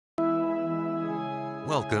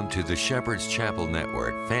Welcome to the Shepherd's Chapel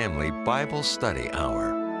Network Family Bible Study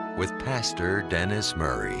Hour with Pastor Dennis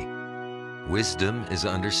Murray. Wisdom is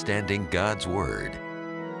understanding God's Word.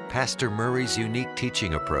 Pastor Murray's unique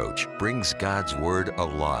teaching approach brings God's Word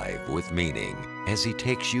alive with meaning as he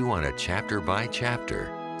takes you on a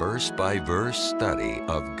chapter-by-chapter, verse-by-verse study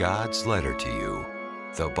of God's letter to you,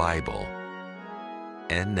 the Bible.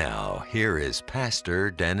 And now, here is Pastor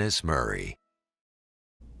Dennis Murray.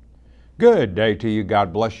 Good day to you.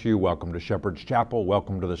 God bless you. Welcome to Shepherd's Chapel.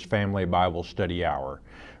 Welcome to this Family Bible Study Hour.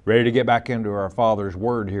 Ready to get back into our Father's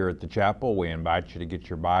Word here at the chapel? We invite you to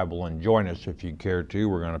get your Bible and join us if you care to.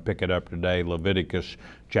 We're going to pick it up today, Leviticus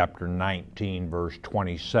chapter 19, verse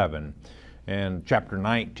 27. And chapter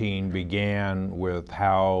 19 began with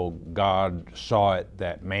how God saw it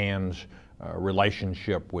that man's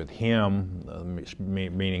relationship with Him,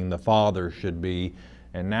 meaning the Father, should be.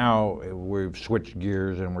 And now we've switched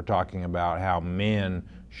gears and we're talking about how men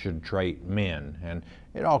should treat men. And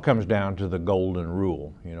it all comes down to the golden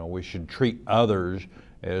rule. You know, we should treat others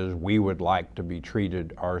as we would like to be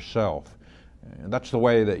treated ourselves. That's the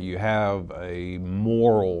way that you have a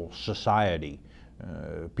moral society.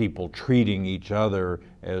 People treating each other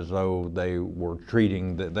as though they were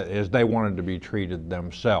as they wanted to be treated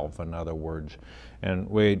themselves, in other words. And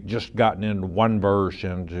we just gotten into one verse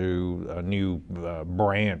into a new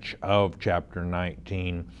branch of chapter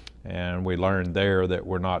 19, and we learned there that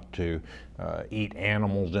we're not to eat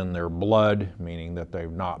animals in their blood, meaning that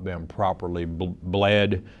they've not been properly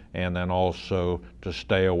bled, and then also to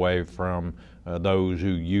stay away from those who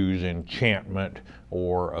use enchantment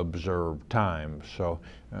or observe times. So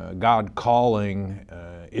God calling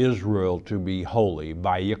Israel to be holy,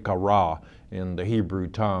 Vayikra in the Hebrew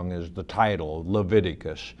tongue is the title of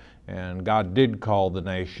Leviticus. And God did call the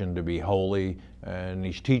nation to be holy, and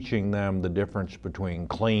He's teaching them the difference between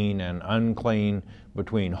clean and unclean,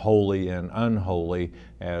 between holy and unholy,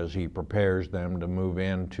 as He prepares them to move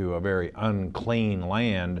into a very unclean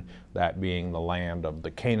land, that being the land of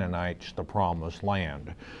the Canaanites, the promised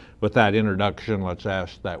land. With that introduction, let's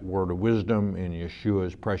ask that word of wisdom in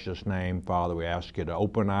Yeshua's precious name. Father, we ask you to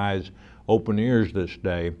open eyes, open ears this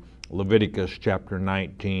day. Leviticus chapter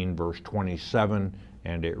 19, verse 27,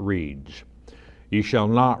 and it reads, "Ye shall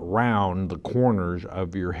not round the corners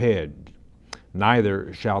of your head,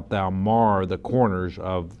 neither shalt thou mar the corners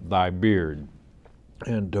of thy beard."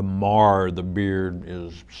 And to mar the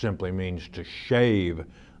beard simply means to shave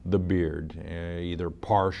the beard, either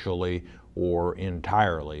partially or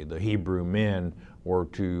entirely. The Hebrew men were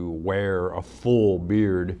to wear a full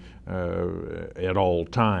beard at all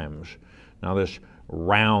times. Now this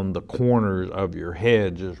round the corners of your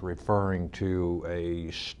heads is referring to a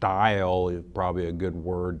style, is probably a good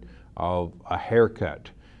word, of a haircut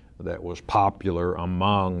that was popular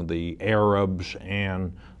among the Arabs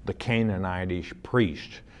and the Canaanitish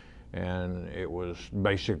priests. And it was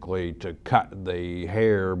basically to cut the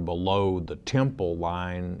hair below the temple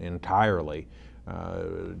line entirely.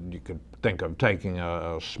 You could think of taking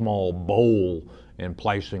a small bowl and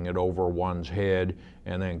placing it over one's head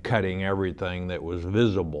and then cutting everything that was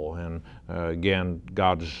visible. And again,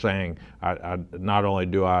 God is saying, not only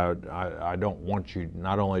do I not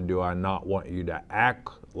want you to act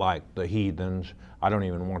like the heathens, I don't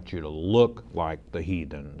even want you to look like the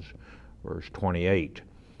heathens. Verse 28.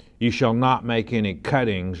 "Ye shall not make any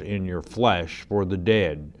cuttings in your flesh for the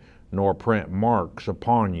dead, nor print marks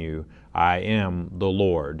upon you. I am the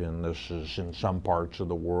Lord." And this is, in some parts of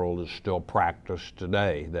the world, is still practiced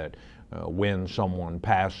today, that when someone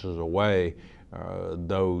passes away,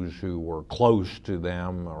 those who were close to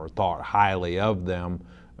them or thought highly of them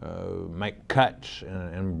make cuts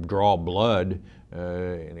and draw blood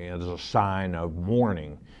as a sign of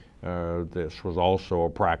mourning. This was also a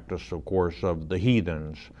practice, of course, of the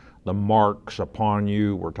heathens. The marks upon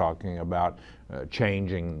you, we're talking about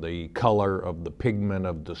changing the color of the pigment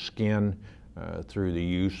of the skin through the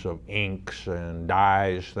use of inks and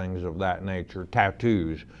dyes, things of that nature.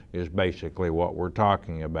 Tattoos is basically what we're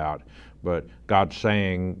talking about. But God's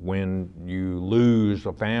saying when you lose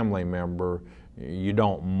a family member, you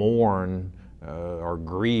don't mourn or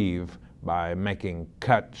grieve by making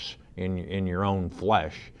cuts in your own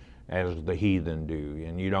flesh as the heathen do,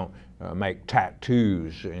 and you don't make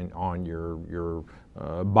tattoos on your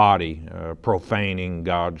body, profaning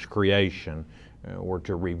God's creation. We're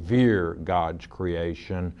to revere God's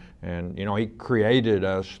creation, and you know He created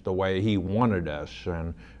us the way He wanted us.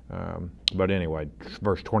 And but anyway,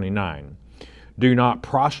 verse 29: "Do not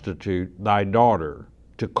prostitute thy daughter,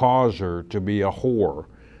 to cause her to be a whore,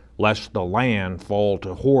 lest the land fall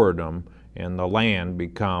to whoredom, and the land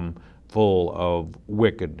become full of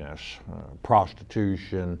wickedness.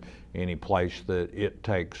 Prostitution, any place that it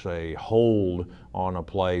takes a hold on a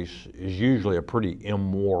place, is usually a pretty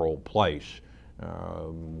immoral place.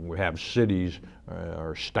 We have cities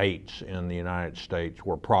or states in the United States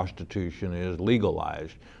where prostitution is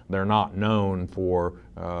legalized. They're not known for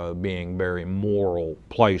being very moral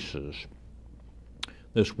places.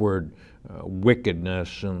 This word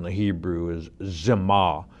wickedness in the Hebrew is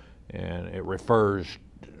zimah, and it refers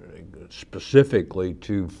specifically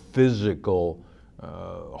to physical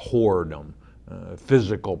whoredom,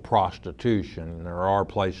 physical prostitution. There are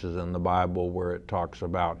places in the Bible where it talks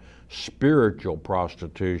about spiritual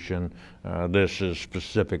prostitution. This is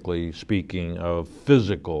specifically speaking of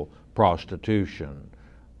physical prostitution.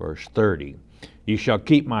 Verse 30, "Ye shall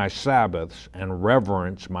keep my Sabbaths and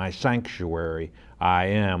reverence my sanctuary. I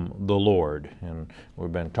am the Lord." And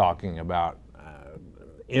we've been talking about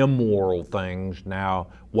immoral things. Now,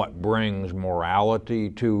 what brings morality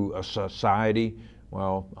to a society?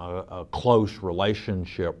 Well, a close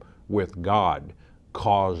relationship with God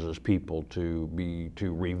causes people to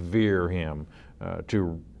revere Him.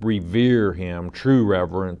 To revere Him, true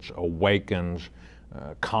reverence awakens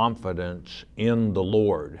confidence in the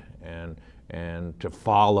Lord and to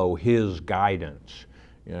follow His guidance.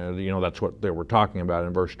 That's what they were talking about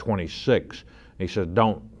in verse 26. He says,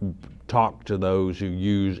 don't talk to those who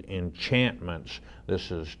use enchantments.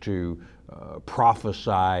 This is to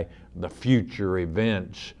prophesy the future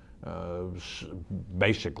events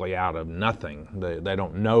basically out of nothing. They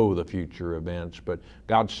don't know the future events, but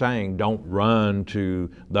God's saying don't run to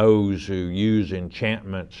those who use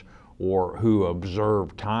enchantments or who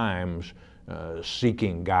observe times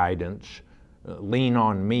seeking guidance. Lean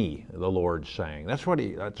on me, the Lord's saying. That's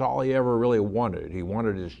all He ever really wanted. He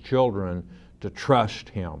wanted His children to trust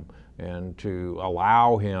Him and to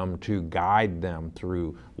allow Him to guide them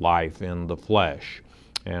through life in the flesh.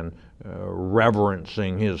 And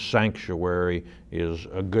reverencing His sanctuary is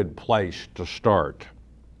a good place to start.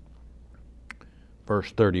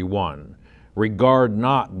 Verse 31, "Regard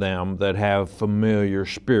not them that have familiar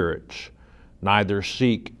spirits, neither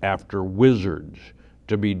seek after wizards,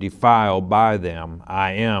 to be defiled by them.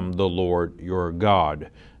 I am the Lord your God."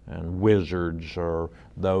 And wizards are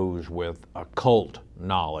those with occult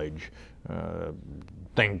knowledge,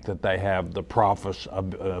 think that they have the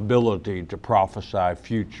ability to prophesy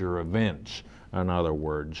future events, in other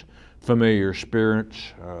words. Familiar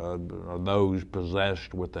spirits are those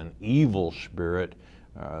possessed with an evil spirit.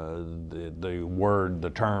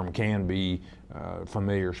 The term can be,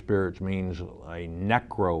 familiar spirits means a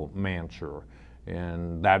necromancer,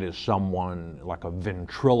 and that is someone like a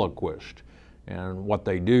ventriloquist. And what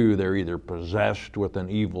they do, they're either possessed with an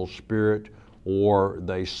evil spirit or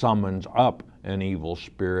they summons up an evil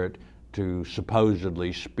spirit to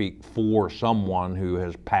supposedly speak for someone who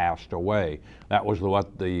has passed away. That was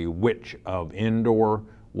what the witch of Endor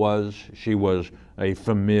was. She was a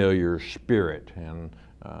familiar spirit. And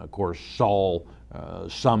of course, Saul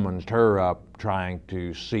summoned her up trying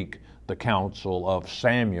to seek the counsel of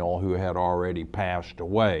Samuel, who had already passed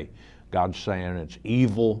away. God's saying it's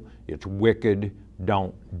evil, it's wicked,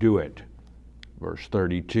 don't do it. Verse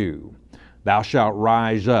 32, "Thou shalt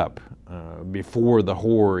rise up before the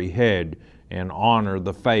hoary head and honor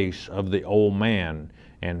the face of the old man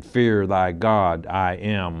and fear thy God. I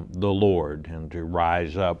am the Lord." And to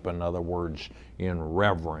rise up, in other words, in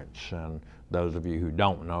reverence. And those of you who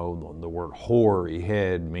don't know, the word hoary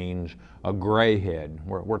head means a gray head.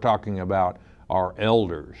 We're talking about our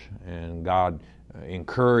elders, and God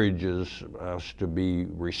encourages us to be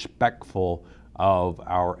respectful of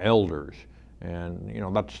our elders. And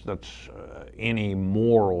that's any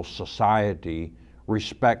moral society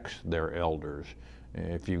respects their elders.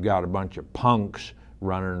 If you've got a bunch of punks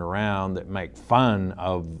running around that make fun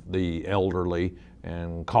of the elderly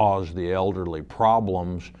and cause the elderly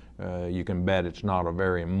problems, you can bet it's not a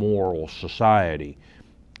very moral society.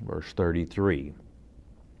 Verse 33,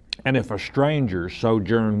 "And if a stranger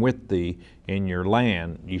sojourn with thee in your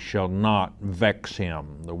land, ye shall not vex him."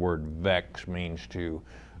 The word vex means to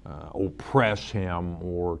oppress him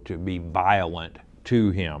or to be violent to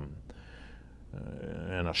him.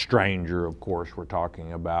 And a stranger, of course, we're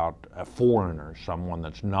talking about a foreigner, someone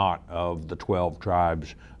that's not of the 12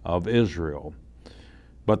 tribes of Israel.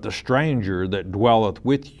 "But the stranger that dwelleth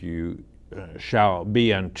with you shall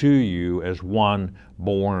be unto you as one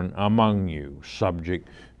born among you," subject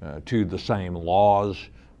to the same laws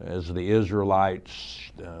as the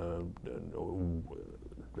Israelites,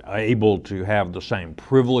 able to have the same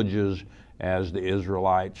privileges as the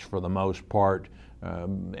Israelites for the most part.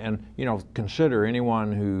 And consider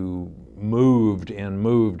anyone who moved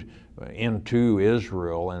into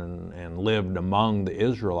Israel and lived among the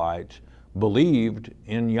Israelites believed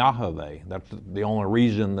in Yahweh. That's the only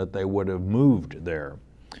reason that they would have moved there.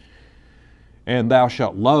 And thou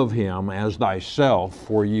shalt love him as thyself,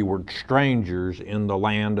 for ye were strangers in the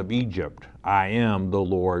land of Egypt. I am the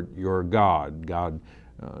Lord your God. God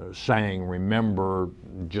saying, remember,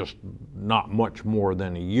 just not much more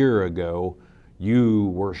than a year ago,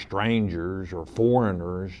 you were strangers or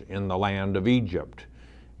foreigners in the land of Egypt.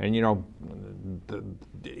 And you know,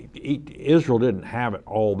 Israel didn't have it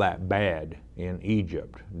all that bad in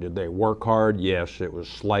Egypt. Did they work hard? Yes, it was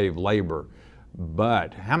slave labor.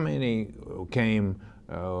 But how many came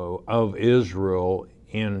of Israel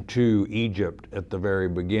into Egypt at the very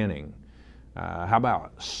beginning? How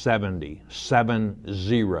about 70?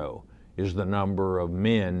 70 is the number of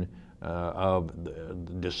men of the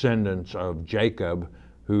descendants of Jacob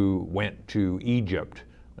who went to Egypt.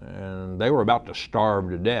 And they were about to starve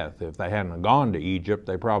to death. If they hadn't gone to Egypt,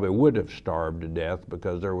 they probably would have starved to death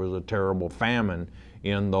because there was a terrible famine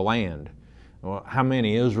in the land. Well, how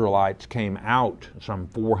many Israelites came out some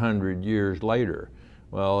 400 years later?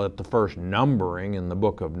 Well, at the first numbering in the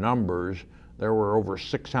book of Numbers, there were over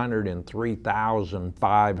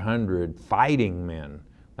 603,500 fighting men.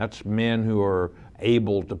 That's men who are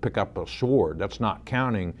able to pick up a sword. That's not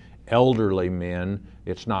counting elderly men.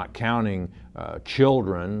 It's not counting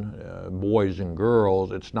children, boys and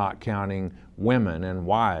girls. It's not counting women and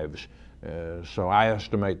wives. So I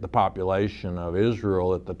estimate the population of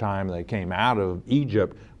Israel at the time they came out of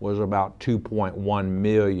Egypt was about 2.1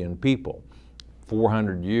 million people.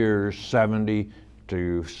 400 years, 70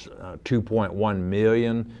 to 2.1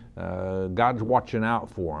 million. God's watching out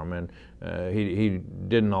for them, and he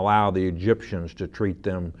didn't allow the Egyptians to treat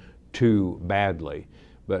them too badly.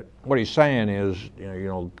 But what he's saying is,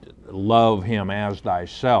 love him as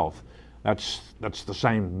thyself. That's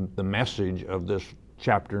the message of this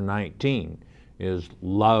chapter 19 is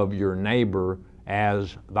love your neighbor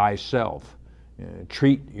as thyself.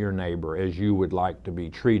 Treat your neighbor as you would like to be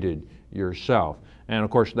treated yourself. And of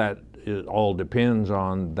course that all depends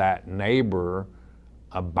on that neighbor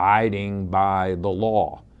abiding by the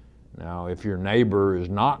law. Now, if your neighbor is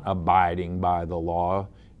not abiding by the law,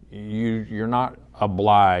 you're not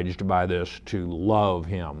obliged by this to love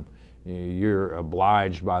him. You're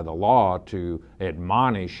obliged by the law to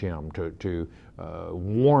admonish him, to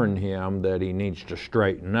warn him that he needs to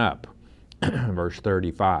straighten up. Verse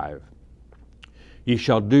 35. Ye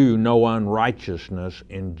shall do no unrighteousness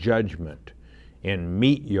in judgment, in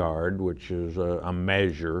meat yard, which is a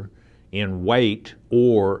measure, in weight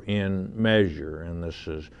or in measure. And this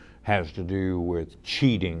has to do with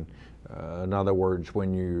cheating. In other words,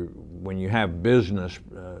 when you have business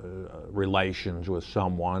relations with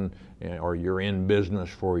someone, or you're in business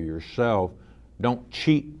for yourself, don't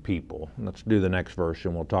cheat people. Let's do the next verse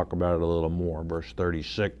and we'll talk about it a little more. Verse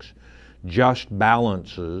 36, just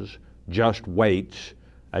balances, just weights,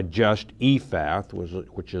 a just ephah,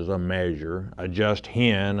 which is a measure, a just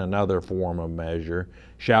hin, another form of measure,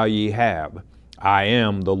 shall ye have. I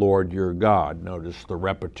am the Lord your God. Notice the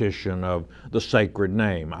repetition of the sacred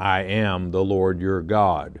name. I am the Lord your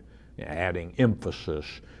God, adding emphasis,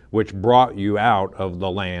 which brought you out of the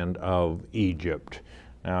land of Egypt.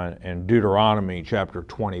 In Deuteronomy chapter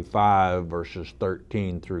 25, verses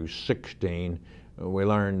 13 through 16, we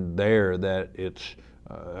learned there that it's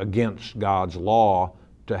against God's law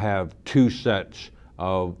to have two sets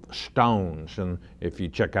of stones. And if you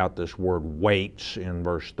check out this word weights in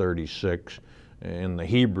verse 36, in the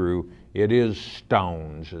Hebrew, it is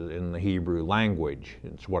stones in the Hebrew language.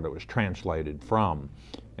 It's what it was translated from.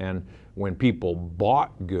 And when people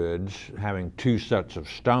bought goods, having two sets of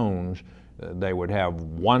stones, they would have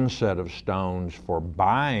one set of stones for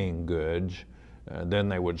buying goods, then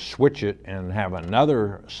they would switch it and have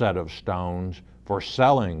another set of stones for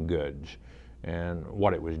selling goods. And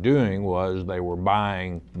what it was doing was they were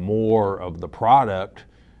buying more of the product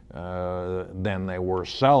than they were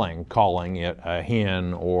selling, calling it a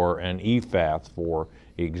hin or an ephah, for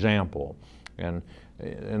example. And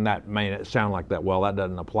that may sound like that, well, that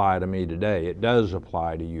doesn't apply to me today. It does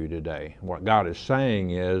apply to you today. What God is saying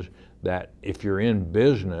is that if you're in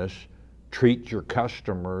business, treat your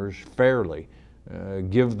customers fairly.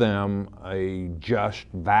 Give them a just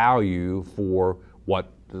value for what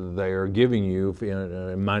they are giving you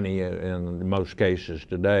in money in most cases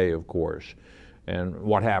today, of course. And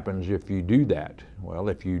what happens if you do that? Well,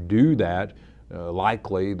 if you do that,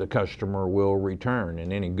 likely the customer will return.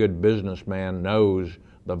 And any good businessman knows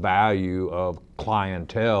the value of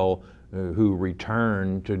clientele who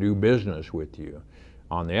return to do business with you.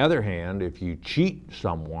 On the other hand, if you cheat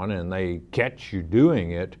someone and they catch you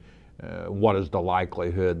doing it, what is the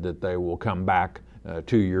likelihood that they will come back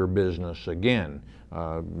to your business again?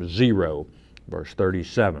 0. Verse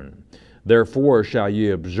 37. Therefore shall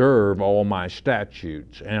ye observe all my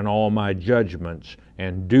statutes and all my judgments,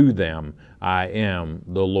 and do them. I am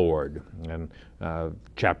the Lord. And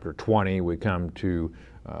chapter 20, we come to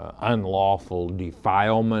unlawful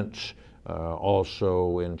defilements.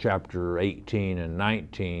 Also in chapter 18 and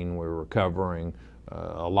 19, we were covering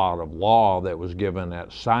a lot of law that was given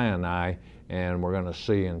at Sinai, and we're going to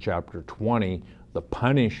see in chapter 20 the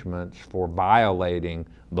punishments for violating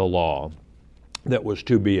the law that was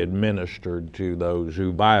to be administered to those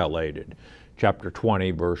who violated. Chapter 20,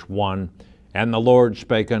 verse 1, And the Lord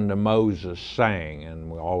spake unto Moses, saying, and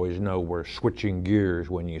we always know we're switching gears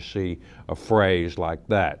when you see a phrase like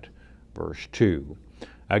that. Verse 2,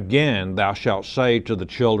 Again thou shalt say to the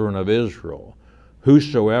children of Israel,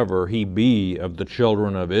 Whosoever he be of the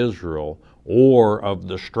children of Israel, or of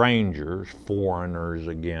the strangers, foreigners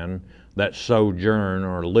again, that sojourn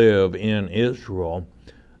or live in Israel,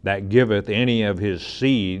 that giveth any of his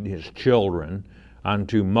seed, his children,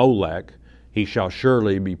 unto Molech, he shall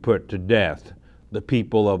surely be put to death. The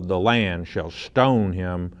people of the land shall stone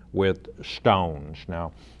him with stones.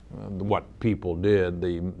 Now, what people did,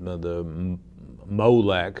 the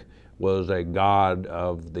Molech was a god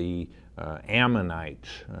of the Ammonites.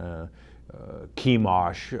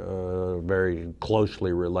 Chemosh, very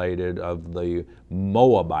closely related, of the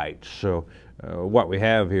Moabites. So what we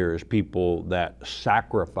have here is people that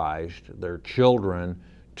sacrificed their children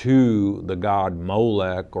to the god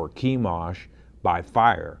Molech or Chemosh by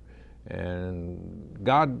fire. And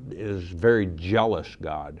God is very jealous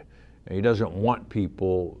God. He doesn't want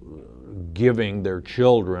people giving their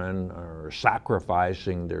children or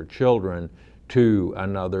sacrificing their children to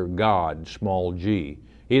another god, small g.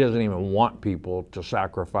 He doesn't even want people to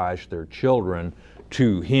sacrifice their children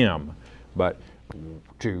to him. But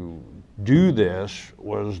to do this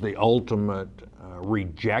was the ultimate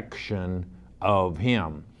rejection of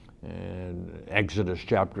him. In Exodus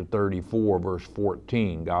chapter 34, verse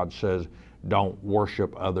 14, God says, Don't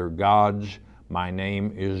worship other gods. My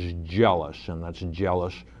name is jealous, and that's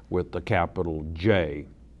jealous with the capital J.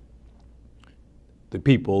 The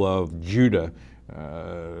people of Judah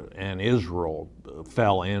and Israel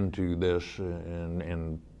fell into this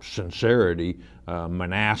in sincerity.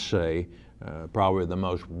 Manasseh, probably the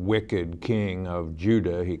most wicked king of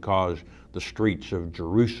Judah, he caused the streets of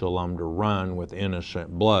Jerusalem to run with innocent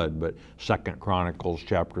blood. But 2 Chronicles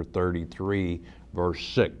chapter 33, verse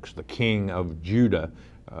 6, the king of Judah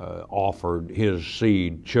offered his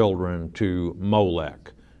seed children to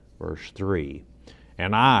Molech. Verse 3,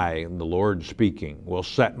 And I, the Lord speaking, will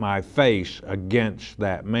set my face against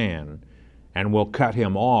that man, and will cut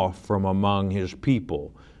him off from among his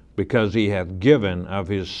people, because he hath given of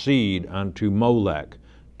his seed unto Molech,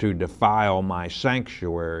 to defile my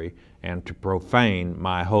sanctuary, and to profane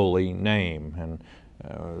my holy name. And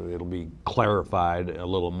it'll be clarified a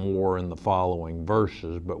little more in the following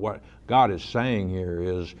verses. But what God is saying here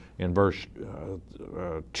is, in verse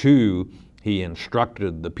 2, he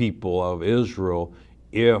instructed the people of Israel,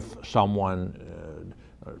 if someone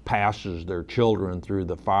passes their children through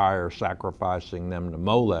the fire, sacrificing them to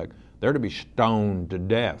Molech, they're to be stoned to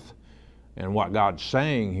death. And what God's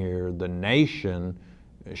saying here, the nation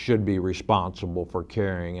should be responsible for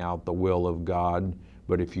carrying out the will of God,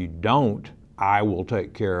 but if you don't, I will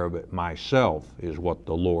take care of it myself, is what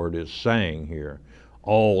the Lord is saying here.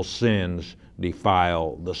 All sins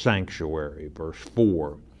defile the sanctuary. Verse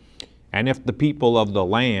 4, And if the people of the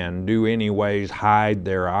land do anyways hide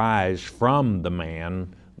their eyes from the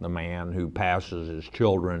man who passes his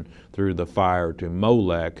children through the fire to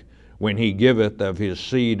Molech, when he giveth of his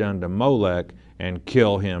seed unto Molech, and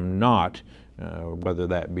kill him not, whether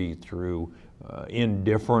that be through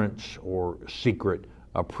indifference or secret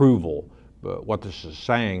approval. But what this is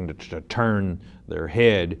saying, to turn their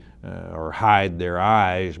head or hide their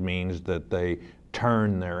eyes, means that they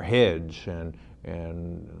turn their heads, and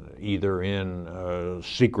either in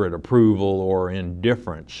secret approval or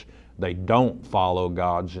indifference, they don't follow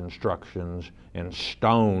God's instructions and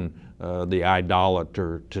stone the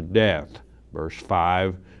idolater to death. Verse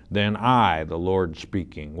 5, Then I, the Lord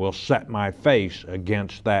speaking, will set my face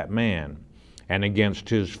against that man and against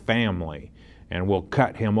his family, and will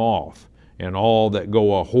cut him off, and all that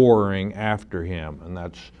go a-whoring after him. And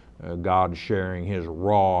that's God sharing his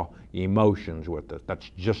raw emotions with us. That's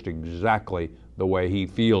just exactly the way he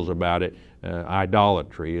feels about it.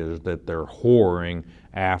 Idolatry is that they're whoring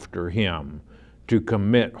after him. To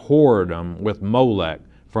commit whoredom with Molech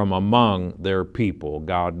from among their people.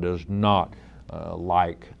 God does not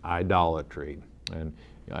like idolatry. And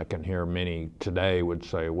I can hear many today would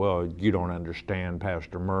say, well, you don't understand,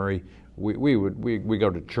 Pastor Murray. We go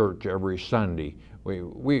to church every Sunday.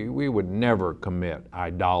 We would never commit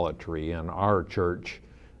idolatry in our church.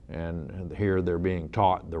 And here they're being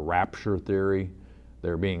taught the rapture theory.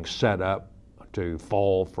 They're being set up to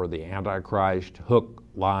fall for the Antichrist, hook,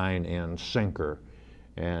 line, and sinker.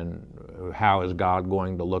 And how is God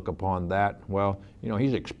going to look upon that? Well,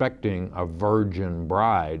 He's expecting a virgin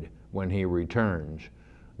bride when He returns.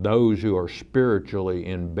 Those who are spiritually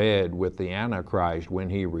in bed with the Antichrist when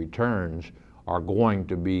He returns are going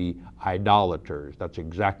to be idolaters. That's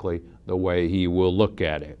exactly the way He will look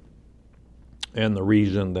at it. And the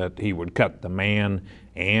reason that He would cut the man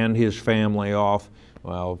and his family off,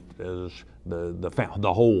 well, is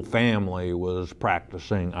the whole family was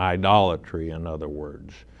practicing idolatry, in other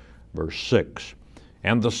words. Verse 6,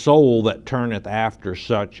 and the soul that turneth after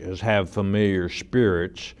such as have familiar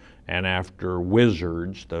spirits, and after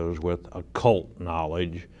wizards, those with occult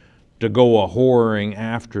knowledge, to go a-whoring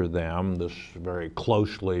after them, this is very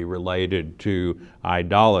closely related to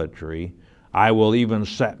idolatry, I will even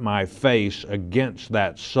set my face against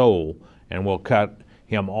that soul, and will cut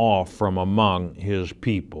him off from among his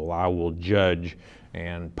people. I will judge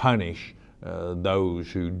and punish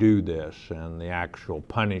those who do this, and the actual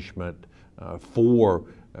punishment for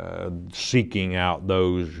seeking out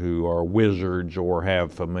those who are wizards or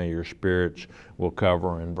have familiar spirits will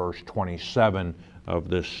cover in verse 27 of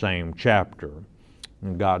this same chapter.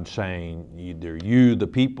 And God's saying, either you, the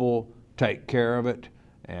people, take care of it,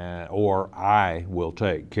 or I will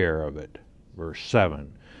take care of it. Verse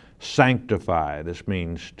 7, sanctify. This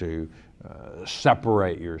means to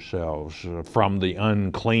separate yourselves from the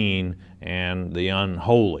unclean and the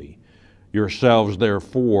unholy. Yourselves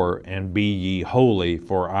therefore, and be ye holy,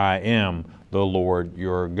 for I am the Lord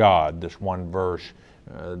your God. This one verse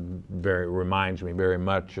reminds me very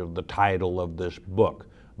much of the title of this book,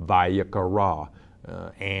 Vayikra,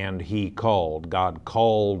 and He called. God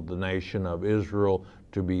called the nation of Israel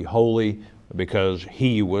to be holy because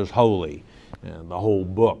He was holy. And the whole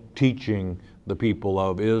book teaching the people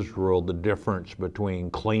of Israel the difference between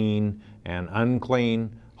clean and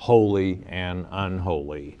unclean, holy and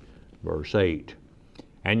unholy. Verse 8,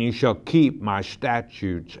 and ye shall keep my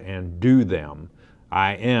statutes and do them.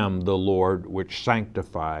 I am the Lord which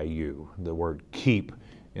sanctify you. The word keep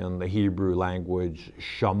in the Hebrew language,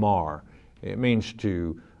 shamar. It means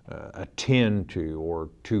to attend to or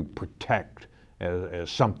to protect as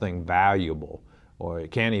something valuable. Or it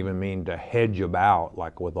can't even mean to hedge about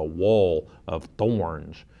like with a wall of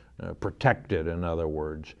thorns, protected, in other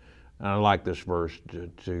words. And I like this verse,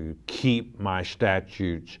 to keep my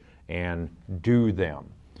statutes and do them.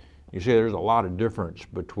 You see, there's a lot of difference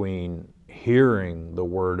between hearing the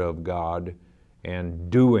Word of God and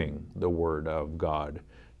doing the Word of God.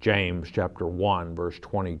 James chapter 1, verse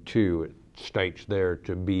 22, it states there,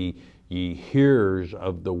 to be ye hearers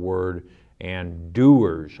of the Word and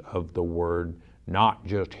doers of the Word, not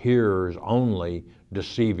just hearers only,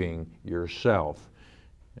 deceiving yourself.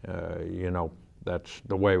 That's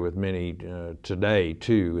the way with many today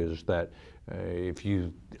too, is that if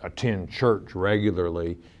you attend church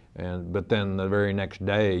regularly, but then the very next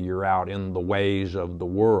day you're out in the ways of the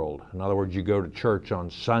world. In other words, you go to church on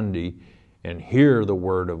Sunday and hear the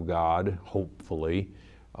Word of God, hopefully,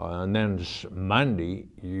 and then Monday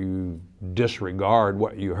you disregard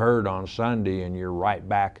what you heard on Sunday and you're right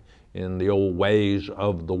back in the old ways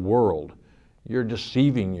of the world. You're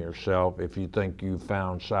deceiving yourself if you think you've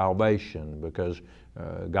found salvation, because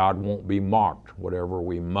God won't be mocked. Whatever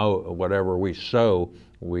we sow,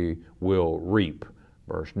 we will reap.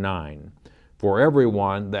 Verse 9, for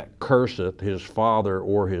everyone that curseth his father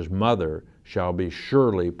or his mother shall be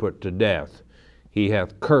surely put to death. He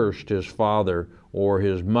hath cursed his father or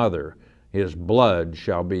his mother. His blood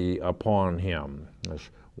shall be upon him. This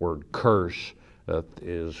word curse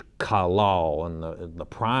is kalal, and the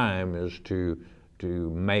prime is to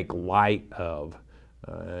make light of.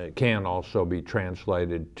 It can also be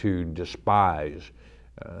translated to despise.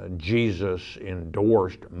 Jesus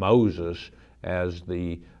endorsed Moses as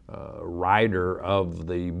the writer of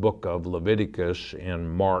the book of Leviticus in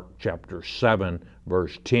Mark chapter 7,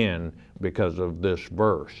 verse 10, because of this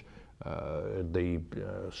verse. The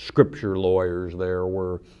scripture lawyers there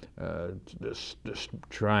were just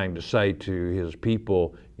trying to say to his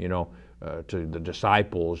people, to the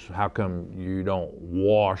disciples, how come you don't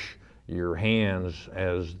wash your hands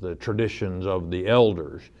as the traditions of the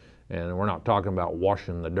elders? And we're not talking about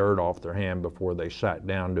washing the dirt off their hand before they sat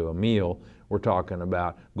down to a meal. We're talking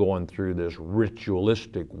about going through this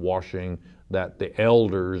ritualistic washing that the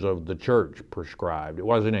elders of the church prescribed. It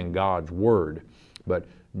wasn't in God's word, but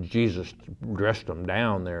Jesus dressed them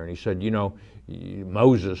down there, and he said,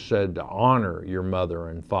 Moses said to honor your mother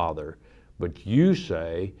and father, but you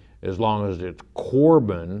say, as long as it's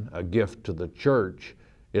korban, a gift to the church,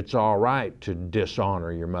 it's all right to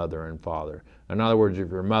dishonor your mother and father. In other words, if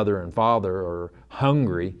your mother and father are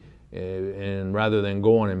hungry, and rather than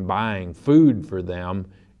going and buying food for them,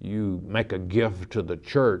 you make a gift to the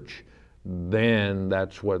church, then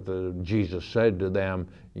that's what Jesus said to them.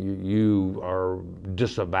 You are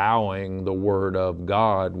disavowing the word of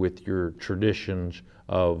God with your traditions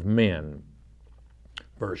of men.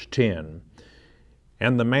 Verse 10,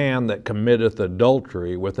 and the man that committeth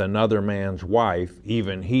adultery with another man's wife,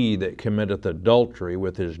 even he that committeth adultery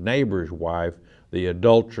with his neighbor's wife, the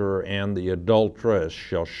adulterer and the adulteress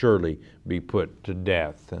shall surely be put to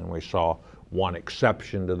death. And we saw one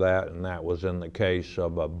exception to that, and that was in the case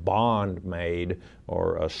of a bondmaid,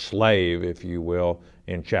 or a slave, if you will,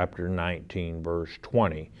 in chapter 19, verse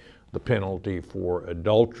 20. The penalty for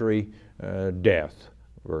adultery, death.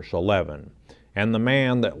 Verse 11. And the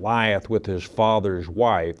man that lieth with his father's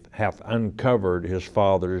wife hath uncovered his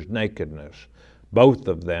father's nakedness. Both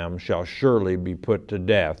of them shall surely be put to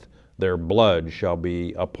death. Their blood shall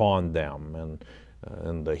be upon them. And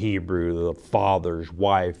in the Hebrew, the father's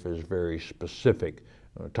wife is very specific,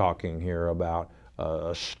 talking here about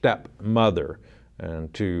a stepmother.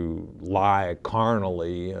 And to lie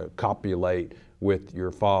carnally, copulate with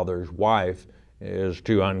your father's wife, is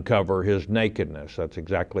to uncover his nakedness. That's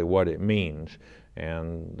exactly what it means.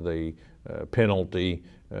 And the penalty,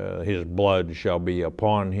 his blood shall be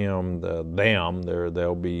upon him,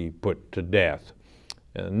 they'll be put to death.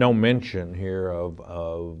 No mention here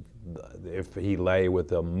of if he lay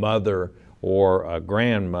with a mother or a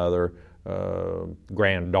granddaughter,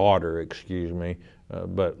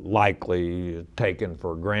 but likely taken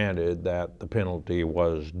for granted that the penalty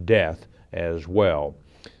was death as well.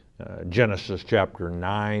 Genesis chapter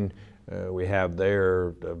 9, we have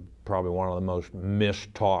there probably one of the most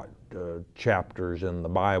mistaught chapters in the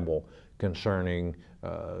Bible concerning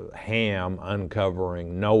Ham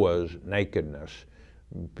uncovering Noah's nakedness.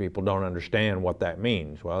 People don't understand what that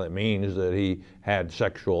means. Well, it means that he had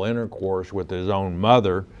sexual intercourse with his own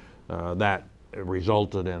mother. That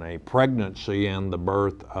resulted in a pregnancy and the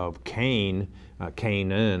birth of Canaan.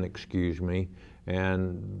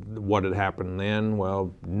 And what had happened then?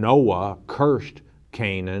 Well, Noah cursed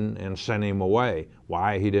Canaan and sent him away.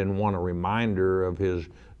 Why? He didn't want a reminder of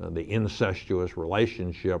the incestuous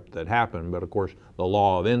relationship that happened. But of course, the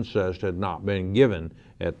law of incest had not been given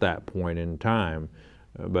at that point in time.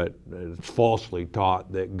 But it's falsely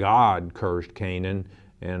taught that God cursed Canaan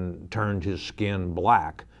and turned his skin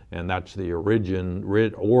black. And that's the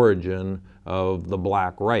origin of the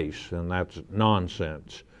black race. And that's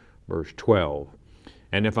nonsense. Verse 12.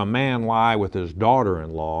 And if a man lie with his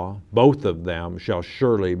daughter-in-law, both of them shall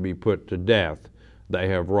surely be put to death. They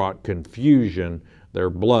have wrought confusion, their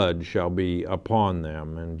blood shall be upon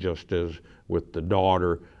them. And just as with the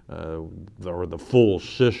daughter, or the full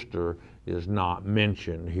sister is not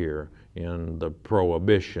mentioned here in the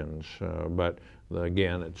prohibitions. But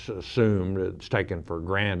again, it's assumed, it's taken for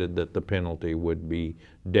granted that the penalty would be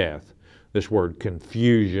death. This word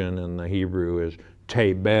confusion in the Hebrew is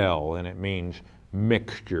tebel, and it means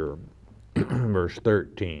mixture. Verse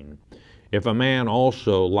 13. If a man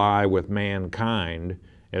also lie with mankind,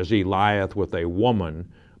 as he lieth with a woman,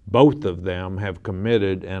 both of them have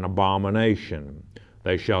committed an abomination.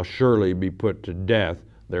 They shall surely be put to death.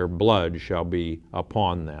 Their blood shall be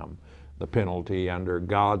upon them. The penalty under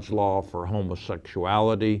God's law for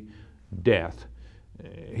homosexuality, death.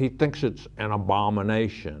 He thinks it's an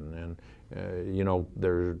abomination. And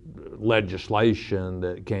there's legislation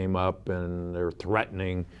that came up, and they're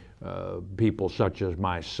threatening people such as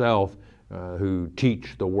myself who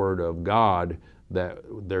teach the Word of God, that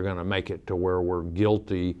they're going to make it to where we're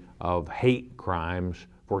guilty of hate crimes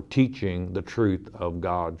for teaching the truth of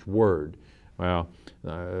God's Word. Well,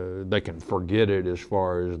 they can forget it as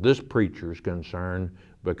far as this preacher's concerned,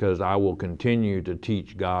 because I will continue to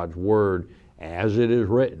teach God's Word as it is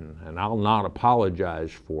written, and I'll not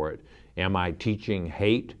apologize for it. Am I teaching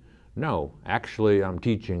hate? No, actually I'm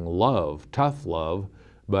teaching love, tough love,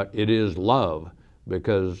 but it is love,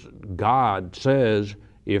 because God says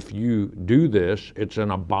if you do this, it's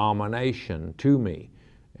an abomination to me.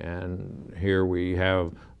 And here we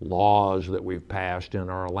have laws that we've passed in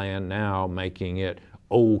our land now making it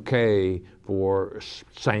okay for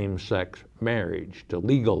same-sex marriage, to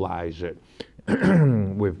legalize it.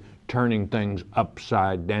 We're turning things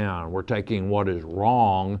upside down. We're taking what is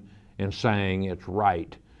wrong and saying it's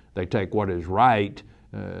right. They take what is right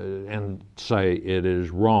and say it is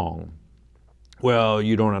wrong. Well,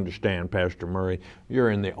 you don't understand, Pastor Murray.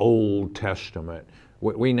 You're in the Old Testament.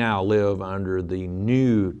 We now live under the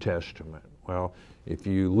New Testament. Well, if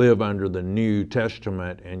you live under the New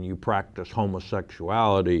Testament and you practice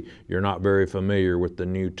homosexuality, you're not very familiar with the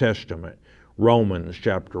New Testament. Romans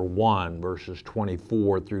chapter 1, verses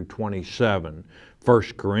 24 through 27. 1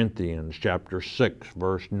 Corinthians chapter 6,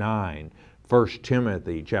 verse 9. 1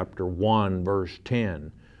 Timothy chapter 1, verse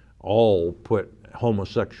 10. All put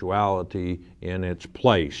homosexuality in its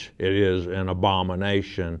place. It is an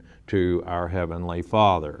abomination to our Heavenly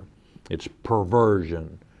Father. It's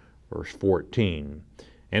perversion. Verse 14.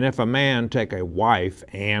 And if a man take a wife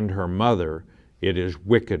and her mother, it is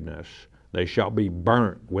wickedness. They shall be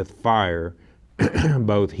burnt with fire,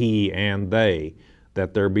 both he and they,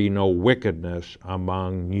 that there be no wickedness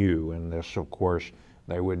among you. And this, of course,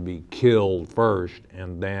 they would be killed first,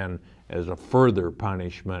 and then as a further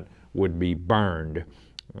punishment would be burned.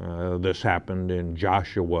 This happened in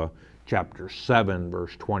Joshua chapter 7,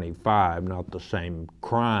 verse 25. Not the same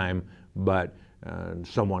crime, but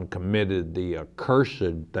someone committed the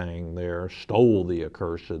accursed thing there, stole the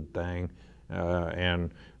accursed thing,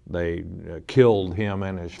 and they killed him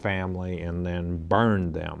and his family and then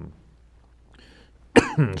burned them.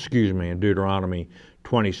 Excuse me, in Deuteronomy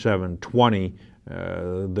 27:20,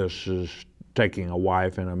 this is taking a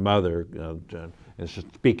wife and a mother. It's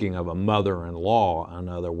speaking of a mother-in-law, in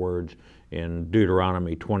other words, in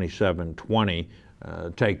Deuteronomy 27:20,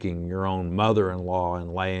 taking your own mother-in-law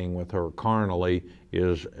and laying with her carnally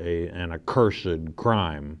is an accursed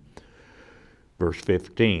crime. Verse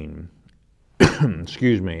 15,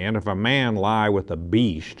 excuse me, and if a man lie with a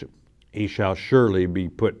beast, he shall surely be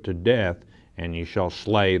put to death, and ye shall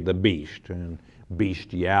slay the beast. And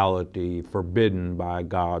bestiality forbidden by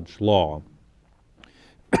God's law.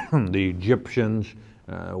 The Egyptians,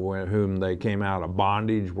 whom they came out of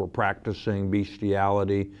bondage, were practicing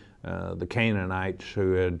bestiality. The Canaanites,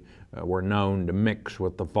 who were known to mix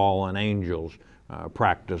with the fallen angels,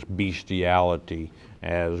 practiced bestiality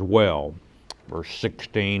as well. Verse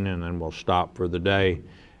 16, and then we'll stop for the day.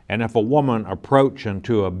 And if a woman approach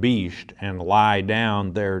unto a beast and lie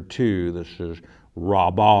down thereto, this is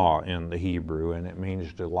rabah in the Hebrew, and it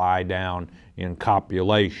means to lie down in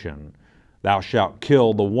copulation. Thou shalt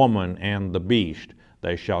kill the woman and the beast.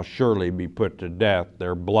 They shall surely be put to death.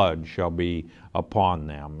 Their blood shall be upon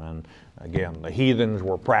them. And again, the heathens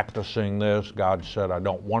were practicing this. God said, I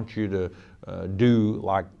don't want you to do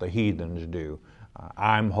like the heathens do.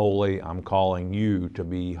 I'm holy. I'm calling you to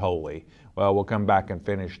be holy. Well, we'll come back and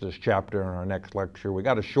finish this chapter in our next lecture. We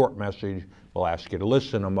got a short message. We'll ask you to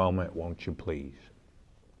listen a moment, won't you please?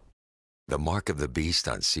 The Mark of the Beast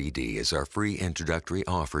on CD is our free introductory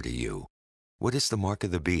offer to you. What is the Mark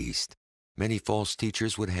of the Beast? Many false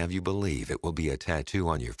teachers would have you believe it will be a tattoo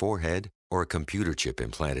on your forehead or a computer chip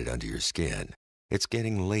implanted under your skin. It's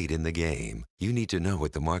getting late in the game. You need to know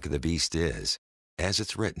what the Mark of the Beast is. As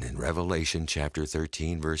it's written in Revelation chapter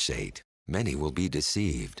 13, verse 8, many will be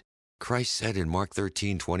deceived. Christ said in Mark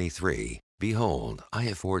 13:23, Behold, I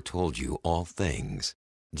have foretold you all things.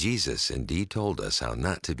 Jesus indeed told us how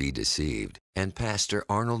not to be deceived, and Pastor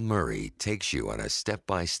Arnold Murray takes you on a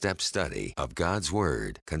step-by-step study of God's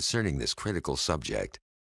Word concerning this critical subject.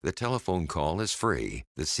 The telephone call is free,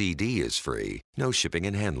 the CD is free, no shipping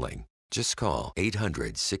and handling. Just call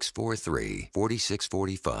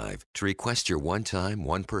 800-643-4645 to request your one-time,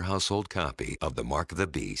 one-per-household copy of The Mark of the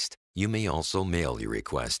Beast. You may also mail your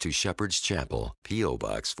request to Shepherd's Chapel, P.O.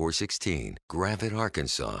 Box 416, Gravette,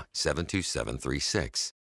 Arkansas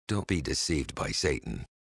 72736. Don't be deceived by Satan.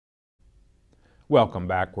 Welcome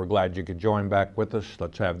back. We're glad you could join back with us.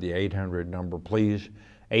 Let's have the 800 number, please.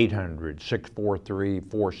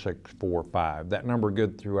 800-643-4645. That number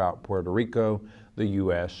good throughout Puerto Rico, the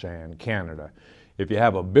U.S., and Canada. If you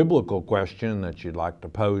have a biblical question that you'd like to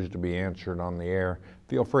pose to be answered on the air,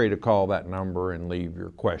 feel free to call that number and leave your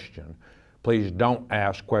question. Please don't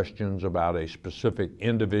ask questions about a specific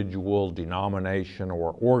individual, denomination,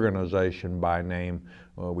 or organization by name.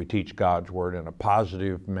 We teach God's Word in a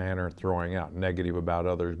positive manner. Throwing out negative about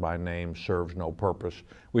others by name serves no purpose.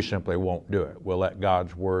 We simply won't do it. We'll let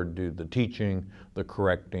God's Word do the teaching, the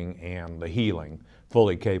correcting, and the healing,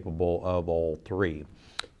 fully capable of all three.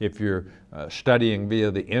 If you're studying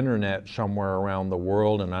via the internet somewhere around the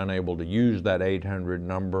world and unable to use that 800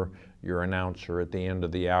 number, your announcer at the end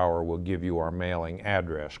of the hour will give you our mailing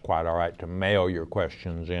address. Quite all right to mail your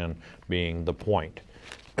questions in, being the point.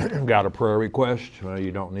 Got a prayer request? Well,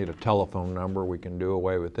 you don't need a telephone number. We can do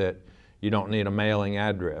away with it. You don't need a mailing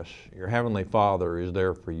address. Your Heavenly Father is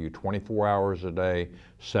there for you 24 hours a day,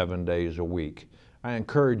 7 days a week. I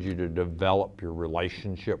encourage you to develop your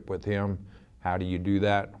relationship with Him. How do you do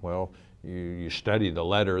that? Well, you study the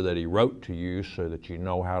letter that he wrote to you so that you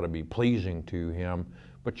know how to be pleasing to him,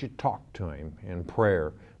 but you talk to him in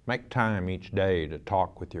prayer. Make time each day to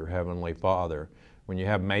talk with your Heavenly Father. When you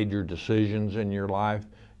have major decisions in your life,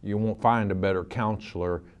 you won't find a better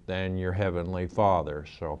counselor than your Heavenly Father.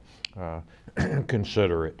 So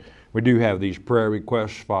consider it. We do have these prayer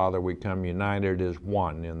requests, Father. We come united as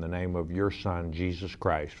one in the name of your Son, Jesus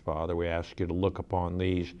Christ. Father, we ask you to look upon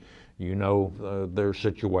these. You know their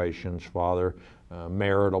situations, Father,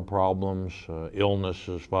 marital problems,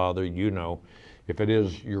 illnesses, Father. You know. If it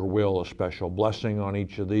is your will, a special blessing on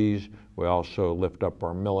each of these. We also lift up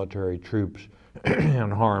our military troops in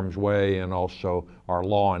harm's way, and also our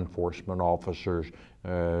law enforcement officers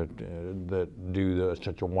that do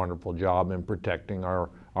such a wonderful job in protecting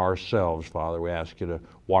ourselves, Father. We ask you to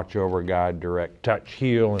watch over, guide, direct, touch,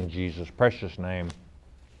 heal in Jesus' precious name.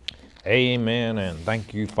 Amen, and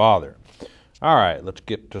thank you, Father. All right, let's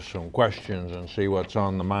get to some questions and see what's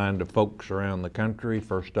on the mind of folks around the country.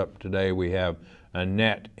 First up today, we have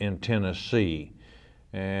Annette in Tennessee.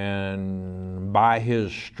 And by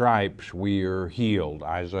his stripes we are healed.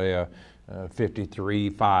 Isaiah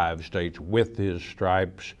 53:5 states, with his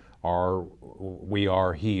stripes we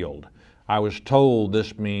are healed. I was told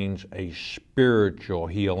this means a spiritual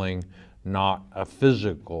healing, not a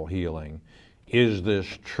physical healing. Is this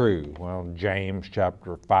true? Well, James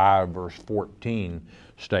chapter 5 verse 14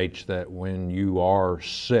 states that when you are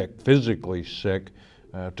sick, physically sick,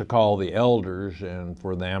 to call the elders and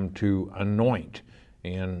for them to anoint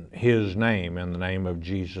in his name, in the name of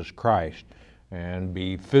Jesus Christ, and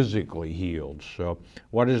be physically healed. So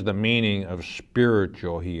what is the meaning of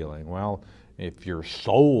spiritual healing? Well, if your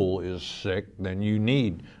soul is sick, then you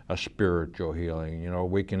need a spiritual healing. You know,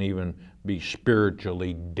 we can even be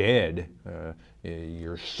spiritually dead.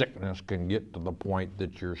 Your sickness can get to the point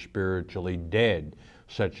that you're spiritually dead,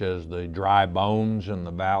 such as the dry bones in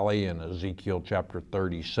the valley in Ezekiel chapter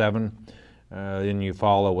 37. Then you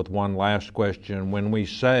follow with one last question. When we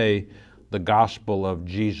say the gospel of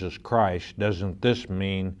Jesus Christ, doesn't this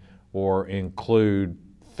mean or include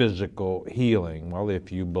physical healing? Well,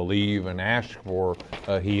 if you believe and ask for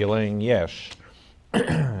a healing, yes.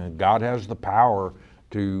 God has the power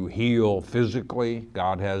to heal physically.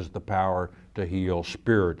 God has the power to heal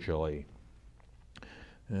spiritually.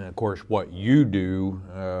 And of course, what you do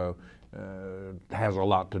has a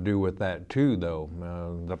lot to do with that too, though.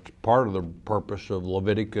 That's part of the purpose of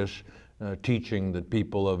Leviticus, teaching the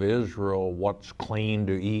people of Israel what's clean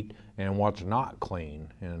to eat and what's not clean.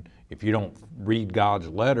 And if you don't read God's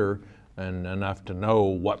letter and enough to know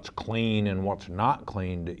what's clean and what's not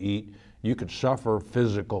clean to eat, you could suffer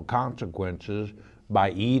physical consequences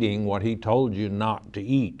by eating what he told you not to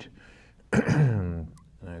eat. And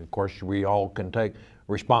of course, we all can take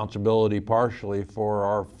responsibility partially for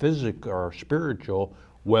our physical or spiritual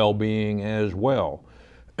well-being as well.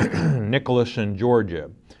 Nicholas in Georgia,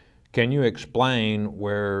 can you explain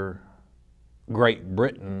where Great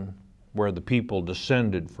Britain, where the people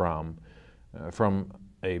descended from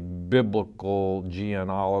a biblical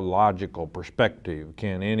genealogical perspective?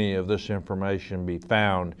 Can any of this information be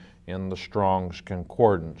found in the Strong's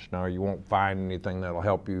Concordance? Now, you won't find anything that'll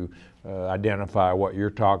help you identify what you're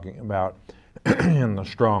talking about in the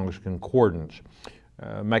Strong's Concordance.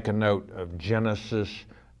 Make a note of Genesis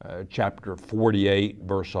chapter 48,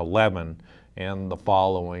 verse 11, and the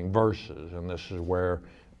following verses. And this is where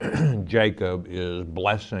Jacob is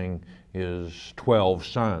blessing his 12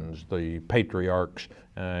 sons, the patriarchs,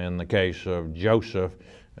 in the case of Joseph,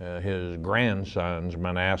 his grandsons,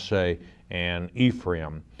 Manasseh and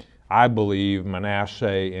Ephraim. I believe Manasseh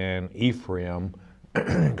and Ephraim,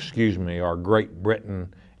 are Great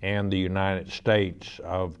Britain and the United States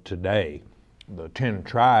of today. The 10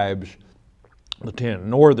 tribes, the 10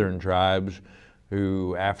 northern tribes,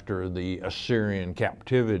 who after the Assyrian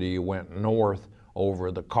captivity went north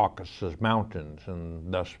over the Caucasus Mountains,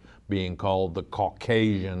 and thus being called the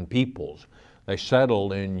Caucasian peoples. They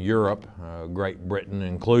settled in Europe, Great Britain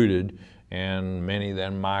included, and many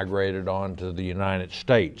then migrated on to the United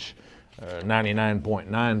States.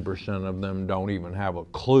 99.9% of them don't even have a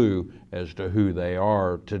clue as to who they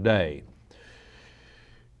are today.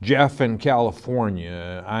 Jeff in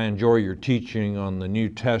California, I enjoy your teaching on the New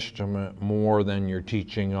Testament more than your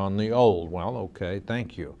teaching on the Old. Well, okay,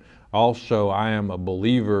 thank you. Also, I am a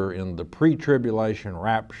believer in the pre-tribulation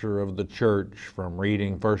rapture of the church from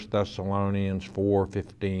reading 1 Thessalonians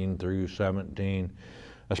 4:15 through 17,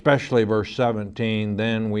 especially verse 17,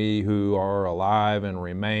 then we who are alive and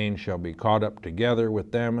remain shall be caught up together with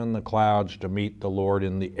them in the clouds to meet the Lord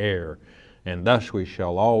in the air. and thus we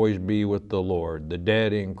shall always be with the Lord, the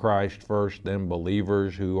dead in Christ first, then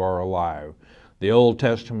believers who are alive. The Old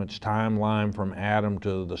Testament's timeline from Adam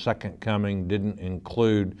to the second coming didn't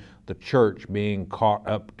include the church being caught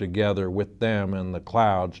up together with them in the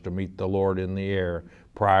clouds to meet the Lord in the air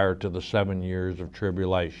prior to the 7 years of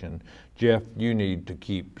tribulation. Jeff, you need to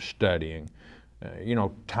keep studying.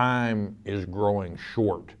 Time is growing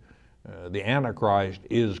short. The Antichrist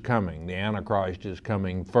is coming. The Antichrist is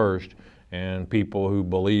coming first, and people who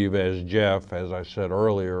believe as Jeff, as I said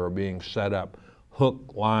earlier, are being set up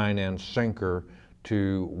hook, line, and sinker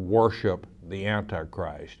to worship the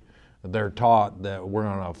Antichrist. They're taught that we're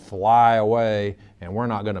going to fly away and we're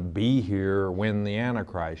not going to be here when the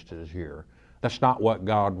Antichrist is here. That's not what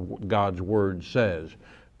God's Word says.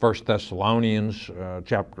 1 Thessalonians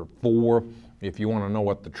chapter 4, if you want to know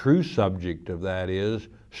what the true subject of that is,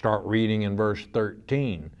 start reading in verse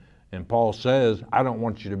 13. And Paul says, I don't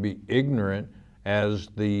want you to be ignorant as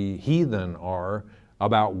the heathen are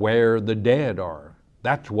about where the dead are.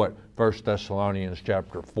 That's what 1 Thessalonians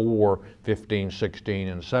chapter 4, 15, 16,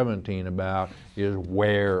 and 17 about, is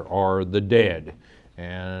where are the dead.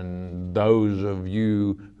 And those of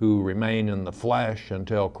you who remain in the flesh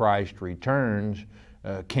until Christ returns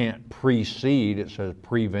can't precede. It says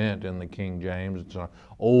prevent in the King James. It's an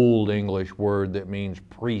old English word that means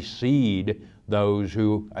precede those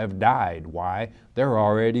who have died. Why? They're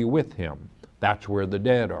already with Him. That's where the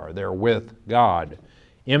dead are. They're with God.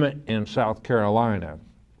 Emmett in South Carolina,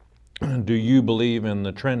 do you believe in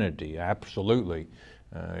the Trinity? Absolutely.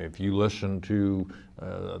 If you listen to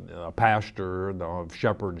a pastor of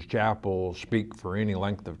Shepherd's Chapel speak for any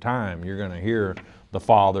length of time, you're going to hear the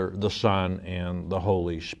Father, the Son, and the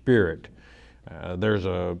Holy Spirit. There's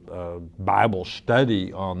a Bible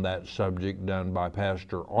study on that subject done by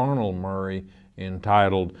Pastor Arnold Murray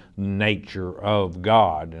entitled Nature of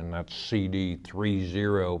God, and that's CD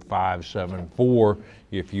 30574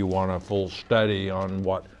 if you want a full study on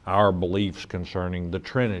what our beliefs concerning the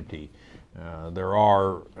Trinity. There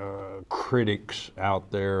are critics out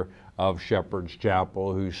there of Shepherd's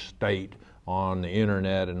Chapel who state on the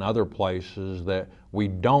internet and other places that we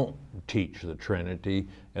don't teach the Trinity.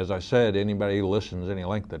 As I said, anybody who listens any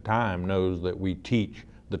length of time knows that we teach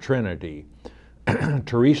the Trinity.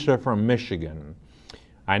 Teresa from Michigan,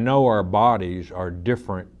 I know our bodies are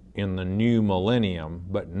different in the new millennium,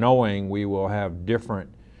 but knowing we will have different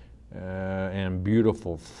and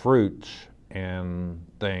beautiful fruits and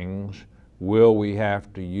things, will we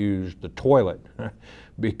have to use the toilet?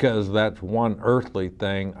 Because that's one earthly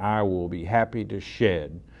thing I will be happy to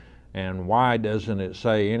shed. And why doesn't it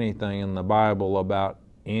say anything in the Bible about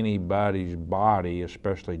anybody's body,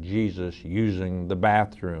 especially Jesus, using the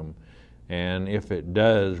bathroom? And if it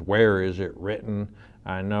does, where is it written?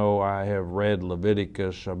 I know I have read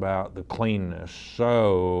Leviticus about the cleanness.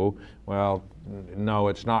 So, well, no,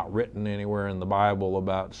 it's not written anywhere in the Bible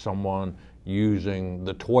about someone using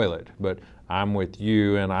the toilet. But I'm with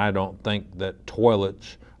you, and I don't think that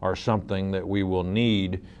toilets are something that we will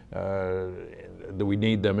need. That we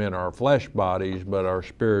need them in our flesh bodies, but our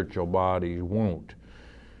spiritual bodies won't.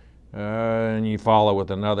 And you follow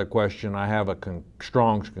with another question. I have a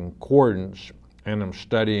Strong's Concordance and I'm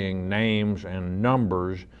studying names and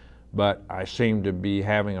numbers, but I seem to be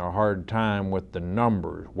having a hard time with the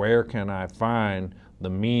numbers. Where can I find the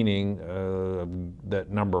meaning that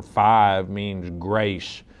number 5 means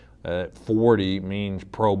grace, 40 means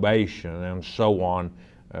probation, and so on?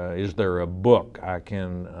 Is there a book I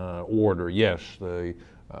can order? Yes, the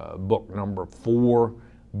book number 4,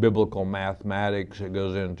 Biblical Mathematics. It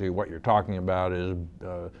goes into what you're talking about is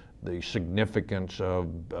the significance of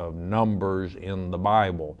numbers in the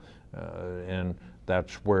Bible. And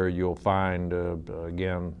that's where you'll find,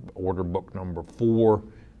 again, order book number 4,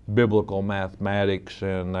 Biblical Mathematics,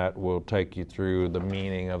 and that will take you through the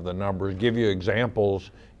meaning of the numbers, give you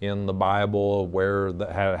examples in the Bible of where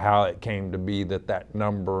how it came to be that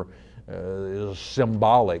number is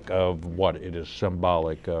symbolic of what it is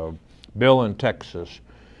symbolic of. Bill in Texas,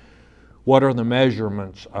 what are the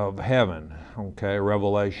measurements of heaven? Okay,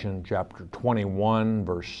 Revelation chapter 21,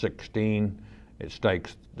 verse 16, it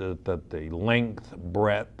states that the length,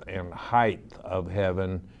 breadth, and height of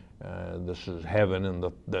heaven, this is heaven in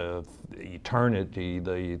the eternity,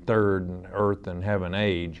 the third earth and heaven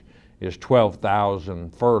age, is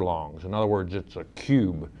 12,000 furlongs. In other words, it's a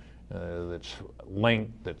cube. Its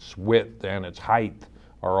length, its width, and its height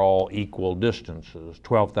are all equal distances.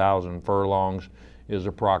 12,000 furlongs is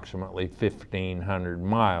approximately 1,500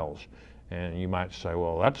 miles. And you might say,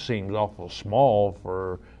 well, that seems awful small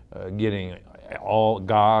for getting all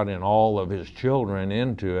God and all of his children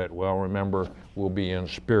into it, well, remember, we'll be in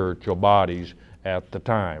spiritual bodies at the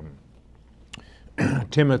time.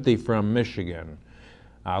 Timothy from Michigan.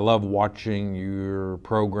 I love watching your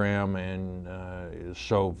program, and it's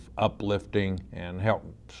so uplifting and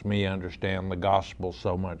helps me understand the gospel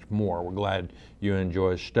so much more. We're glad you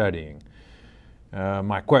enjoy studying.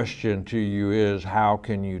 My question to you is, how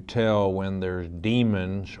can you tell when there's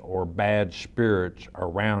demons or bad spirits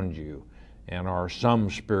around you? And are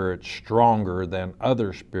some spirits stronger than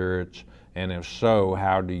other spirits? And if so,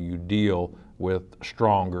 how do you deal with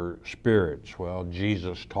stronger spirits? Well,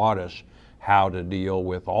 Jesus taught us how to deal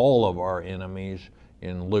with all of our enemies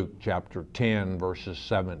in Luke chapter 10, verses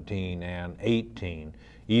 17 and 18.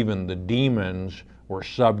 Even the demons were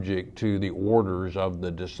subject to the orders of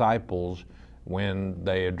the disciples when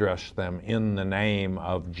they addressed them in the name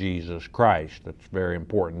of Jesus Christ. That's very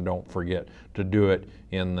important. Don't forget to do it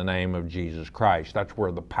in the name of Jesus Christ. That's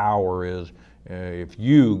where the power is. If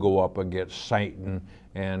you go up against Satan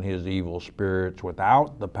and his evil spirits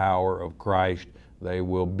without the power of Christ, they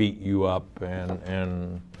will beat you up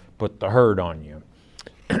and put the hurt on you.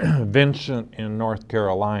 Vincent in North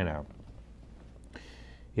Carolina.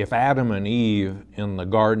 If Adam and Eve in the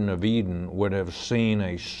Garden of Eden would have seen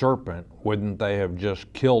a serpent, wouldn't they have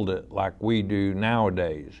just killed it like we do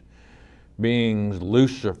nowadays? Being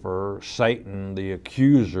Lucifer, Satan, the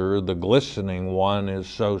accuser, the glistening one, is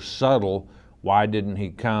so subtle, why didn't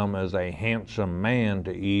he come as a handsome man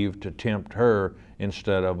to Eve to tempt her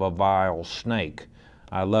instead of a vile snake?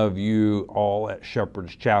 I love you all at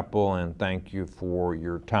Shepherd's Chapel, and thank you for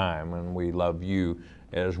your time. And we love you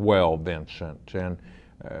as well, Vincent. And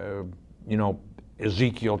you know,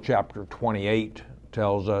 Ezekiel chapter 28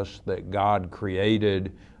 tells us that God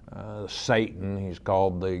created Satan. He's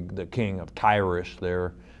called the king of Tyrus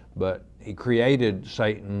there, but he created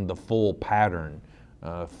Satan the full pattern,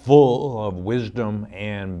 full of wisdom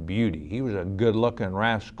and beauty. He was a good-looking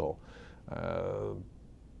rascal,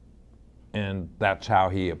 and that's how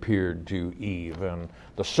he appeared to Eve. And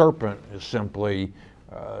the serpent is simply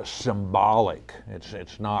symbolic.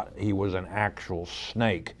 It's not, he was an actual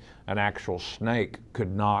snake. An actual snake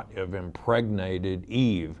could not have impregnated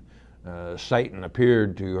Eve. Satan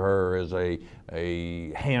appeared to her as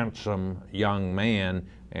a handsome young man,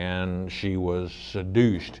 and she was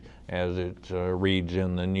seduced, as it reads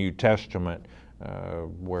in the New Testament,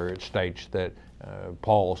 where it states that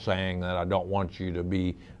Paul saying that I don't want you to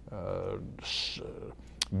be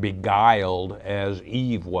beguiled as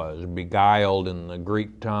Eve was. Beguiled in the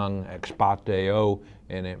Greek tongue, expateo,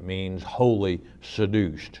 and it means wholly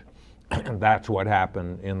seduced. That's what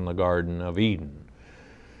happened in the Garden of Eden.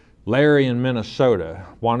 Larry in Minnesota,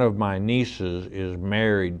 one of my nieces is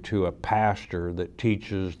married to a pastor that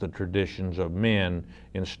teaches the traditions of men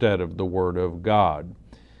instead of the Word of God.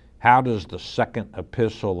 How does the second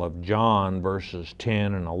epistle of John, verses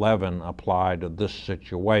 10 and 11, apply to this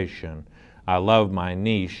situation? I love my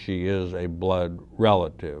niece. She is a blood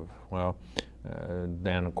relative. Well,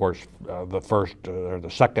 then of course the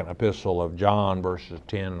second epistle of John, verses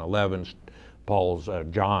 10 and 11,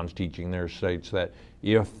 John's teaching there states that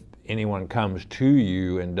if anyone comes to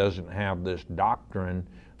you and doesn't have this doctrine,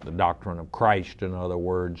 the doctrine of Christ, in other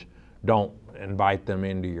words, don't invite them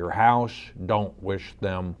into your house. Don't wish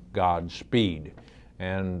them Godspeed.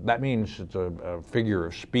 And that means it's a figure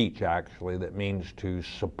of speech, actually, that means to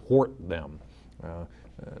support them.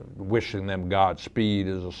 Wishing them Godspeed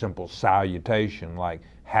is a simple salutation like,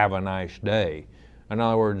 have a nice day. In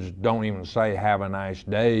other words, don't even say have a nice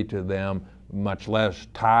day to them, much less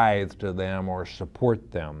tithe to them or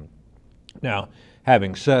support them. Now,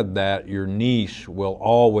 having said that, your niece will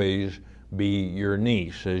always be your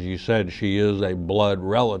niece. As you said, she is a blood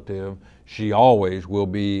relative. She always will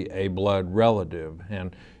be a blood relative.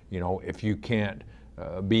 And, you know, if you can't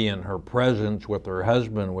be in her presence with her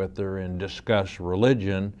husband with her and discuss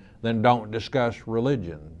religion, then don't discuss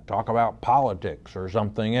religion. Talk about politics or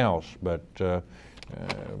something else. But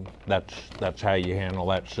that's how you handle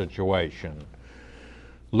that situation.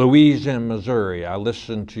 Louise in Missouri, I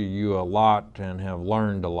listen to you a lot and have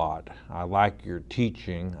learned a lot. I like your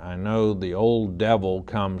teaching. I know the old devil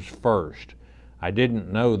comes first. I didn't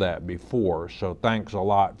know that before, so thanks a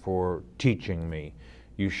lot for teaching me.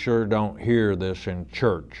 You sure don't hear this in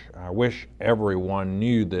church. I wish everyone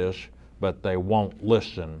knew this, but they won't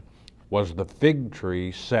listen. Was the fig tree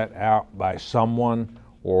set out by someone,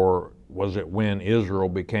 or was it when Israel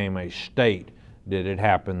became a state? Did it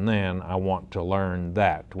happen then? I want to learn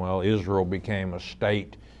that. Well, Israel became a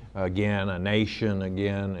state again, a nation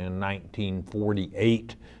again in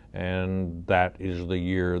 1948, and that is the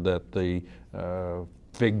year that the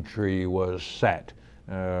fig tree was set.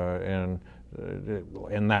 And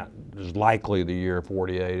that is likely the year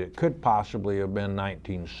 48. It could possibly have been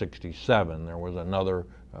 1967. There was another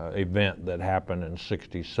event that happened in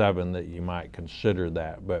 67 that you might consider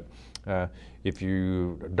that. But if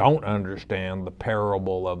you don't understand the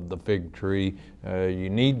parable of the fig tree, you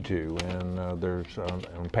need to. And there's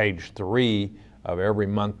on page 3 of every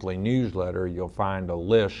monthly newsletter, you'll find a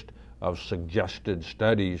list of suggested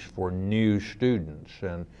studies for new students.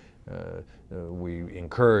 And we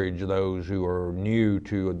encourage those who are new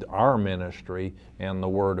to our ministry and the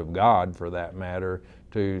Word of God, for that matter,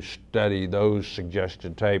 to study those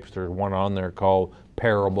suggested tapes. There's one on there called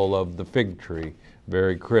Parable of the Fig Tree,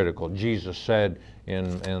 very critical. Jesus said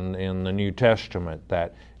in the New Testament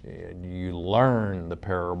that you learn the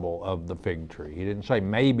parable of the fig tree. He didn't say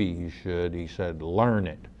maybe you should, he said learn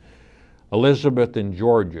it. Elizabeth in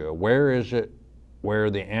Georgia, where is it where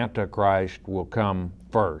the Antichrist will come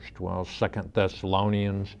first? Well, 2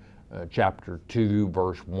 Thessalonians chapter 2,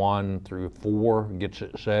 verse 1 through 4 gets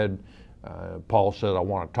it said. Paul said, I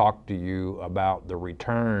want to talk to you about the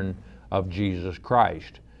return of Jesus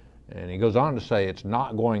Christ. And he goes on to say it's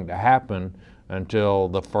not going to happen until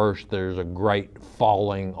there's a great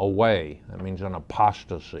falling away. That means an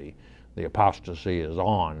apostasy. The apostasy is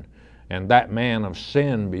on. And that man of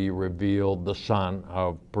sin be revealed, the son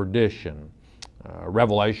of perdition.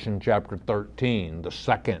 Revelation chapter 13, the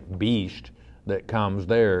second beast that comes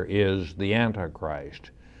there is the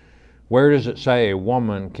Antichrist. Where does it say a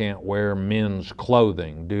woman can't wear men's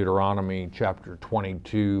clothing? Deuteronomy chapter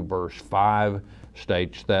 22, verse 5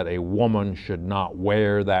 states that a woman should not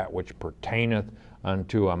wear that which pertaineth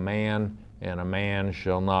unto a man, and a man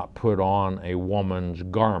shall not put on a woman's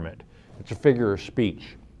garment. It's a figure of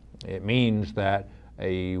speech. It means that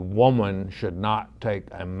a woman should not take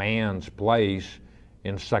a man's place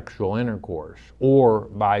in sexual intercourse, or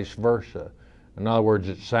vice versa. In other words,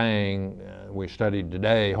 it's saying, we studied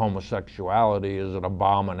today, homosexuality is an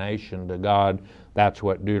abomination to God. That's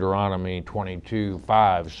what Deuteronomy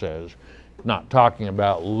 22:5 says. Not talking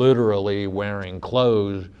about literally wearing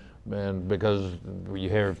clothes, and because you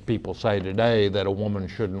hear people say today that a woman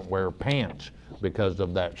shouldn't wear pants because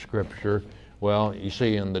of that scripture. Well, you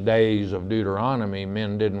see, in the days of Deuteronomy,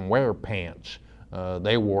 men didn't wear pants.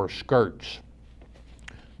 They wore skirts.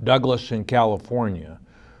 Douglas in California,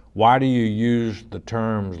 why do you use the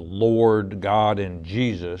terms Lord, God, and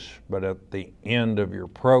Jesus, but at the end of your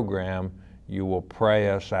program you will pray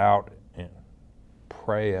us out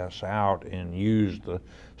and use the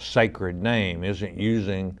sacred name? Isn't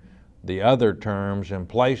using the other terms in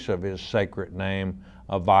place of his sacred name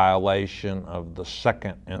a violation of the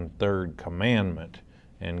second and third commandment?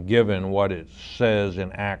 And given what it says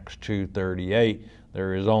in Acts 2:38,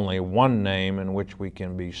 there is only one name in which we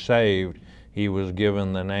can be saved. He was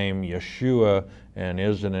given the name Yeshua, and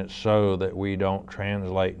isn't it so that we don't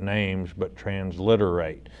translate names but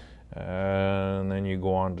transliterate? And then you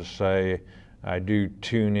go on to say, I do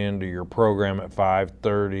tune into your program at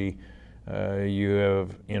 5:30. You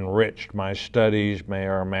have enriched my studies. May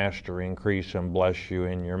our Master increase and bless you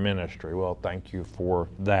in your ministry. Well, thank you for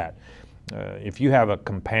that. If you have a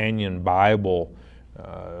companion Bible,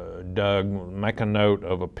 Doug, make a note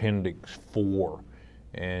of Appendix 4,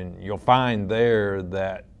 and you'll find there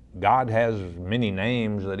that God has many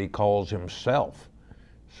names that he calls himself.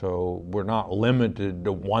 So we're not limited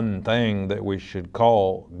to one thing that we should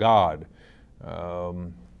call God.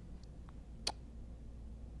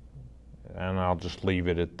 And I'll just leave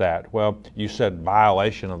it at that. Well, you said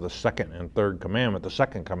violation of the second and third commandment. The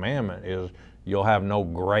second commandment is you'll have no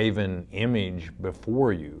graven image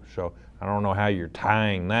before you. So I don't know how you're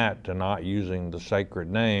tying that to not using the sacred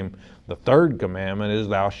name. The third commandment is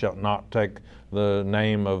thou shalt not take the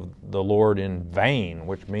name of the Lord in vain,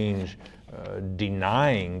 which means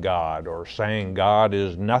denying God or saying God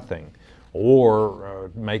is nothing, or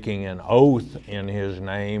making an oath in his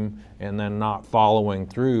name and then not following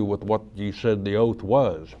through with what you said the oath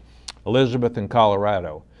was. Elizabeth in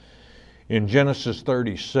Colorado. In Genesis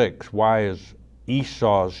 36, why is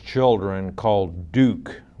Esau's children called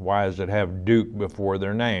Duke? Why does it have Duke before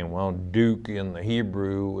their name? Well, Duke in the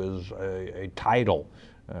Hebrew is a title.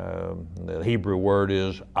 The Hebrew word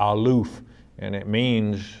is aluf, and it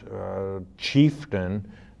means chieftain.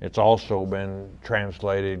 It's also been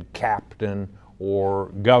translated captain or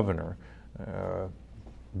governor.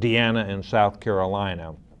 Deanna in South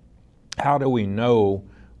Carolina. How do we know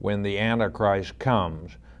when the Antichrist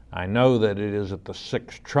comes? I know that it is at the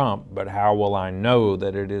sixth trump, but how will I know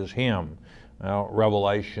that it is him? Well,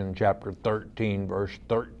 Revelation chapter 13, verse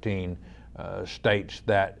 13 states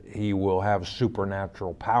that he will have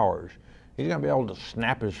supernatural powers. He's going to be able to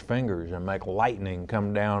snap his fingers and make lightning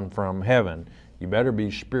come down from heaven. You better be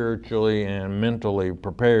spiritually and mentally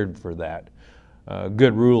prepared for that. A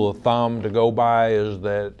good rule of thumb to go by is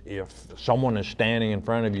that if someone is standing in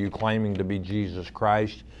front of you claiming to be Jesus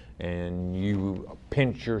Christ and you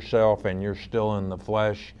pinch yourself and you're still in the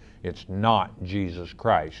flesh, it's not Jesus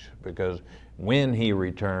Christ, because when he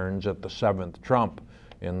returns at the seventh trump,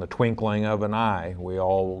 in the twinkling of an eye, we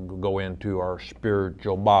all go into our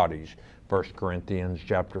spiritual bodies. 1 Corinthians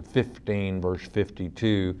chapter 15, verse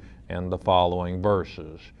 52, and the following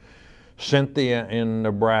verses. Cynthia in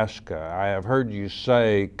Nebraska, I have heard you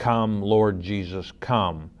say, "Come, Lord Jesus,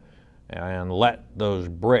 come, and let those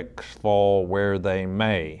bricks fall where they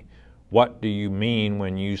may." What do you mean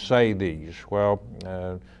when you say these? Well,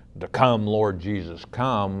 to come, Lord Jesus,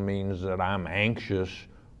 come means that I'm anxious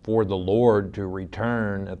for the Lord to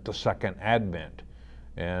return at the second advent.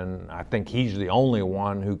 And I think he's the only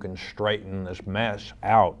one who can straighten this mess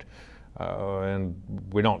out. And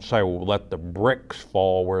we don't say, well, let the bricks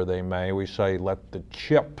fall where they may. We say, let the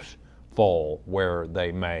chips fall where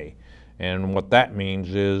they may. And what that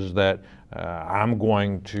means is that I'm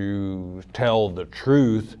going to tell the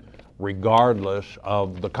truth regardless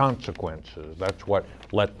of the consequences. That's what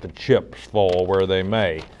let the chips fall where they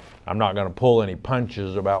may. I'm not going to pull any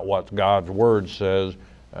punches about what God's Word says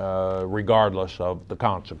regardless of the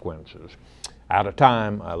consequences. Out of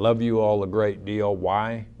time, I love you all a great deal.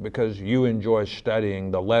 Why? Because you enjoy studying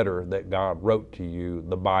the letter that God wrote to you,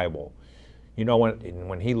 the Bible. You know,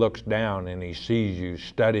 when he looks down and he sees you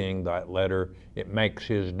studying that letter, it makes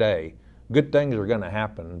his day. Good things are going to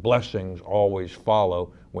happen. Blessings always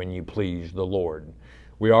follow when you please the Lord.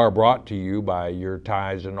 We are brought to you by your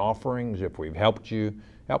tithes and offerings. If we've helped you,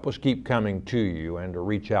 help us keep coming to you and to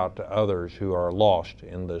reach out to others who are lost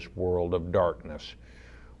in this world of darkness.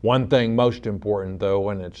 One thing most important, though,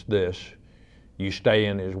 and it's this: you stay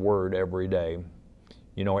in His Word every day.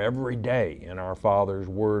 You know, every day in our Father's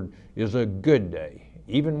Word is a good day,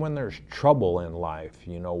 even when there's trouble in life.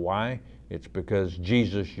 You know why? It's because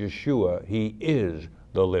Jesus, Yeshua, He is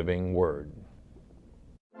the living Word.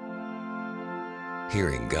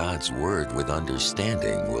 Hearing God's Word with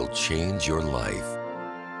understanding will change your life.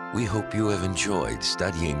 We hope you have enjoyed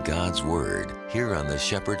studying God's Word here on the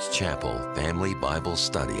Shepherd's Chapel Family Bible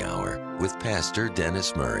Study Hour with Pastor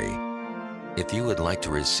Dennis Murray. If you would like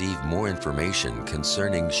to receive more information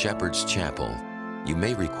concerning Shepherd's Chapel, you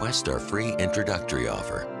may request our free introductory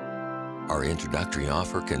offer. Our introductory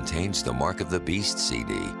offer contains the Mark of the Beast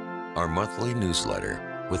CD, our monthly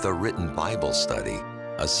newsletter with a written Bible study,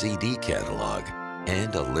 a CD catalog,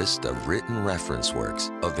 and a list of written reference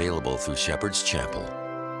works available through Shepherd's Chapel.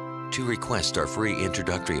 To request our free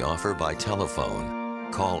introductory offer by telephone,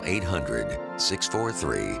 call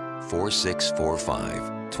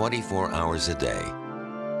 800-643-4645, 24 hours a day.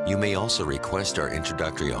 You may also request our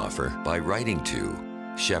introductory offer by writing to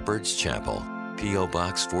Shepherd's Chapel, P.O.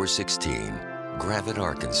 Box 416, Gravette,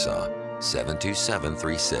 Arkansas,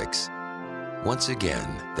 72736. Once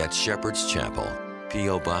again, that's Shepherd's Chapel,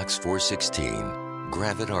 P.O. Box 416,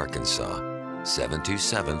 Gravette, Arkansas,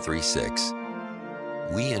 72736.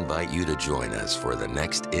 We invite you to join us for the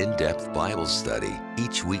next in-depth Bible study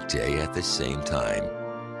each weekday at the same time.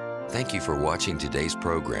 Thank you for watching today's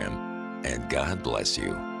program, and God bless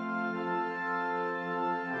you.